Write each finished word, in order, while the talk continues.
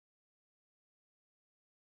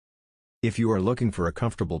If you are looking for a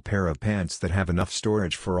comfortable pair of pants that have enough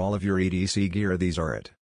storage for all of your EDC gear, these are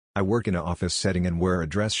it. I work in an office setting and wear a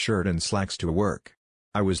dress shirt and slacks to work.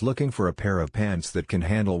 I was looking for a pair of pants that can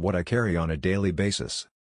handle what I carry on a daily basis,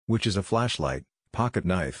 which is a flashlight, pocket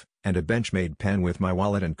knife, and a Benchmade pen with my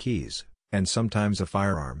wallet and keys, and sometimes a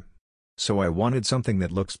firearm. So I wanted something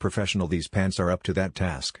that looks professional. These pants are up to that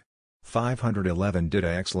task. 511 did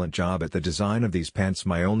an excellent job at the design of these pants.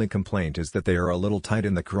 My only complaint is that they are a little tight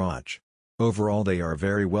in the crotch. Overall they are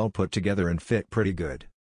very well put together and fit pretty good.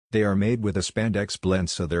 They are made with a spandex blend,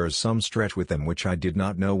 so there is some stretch with them, which I did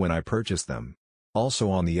not know when I purchased them. Also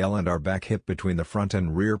on the L and R back hip between the front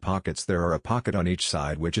and rear pockets there are a pocket on each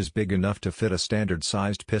side which is big enough to fit a standard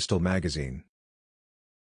sized pistol magazine.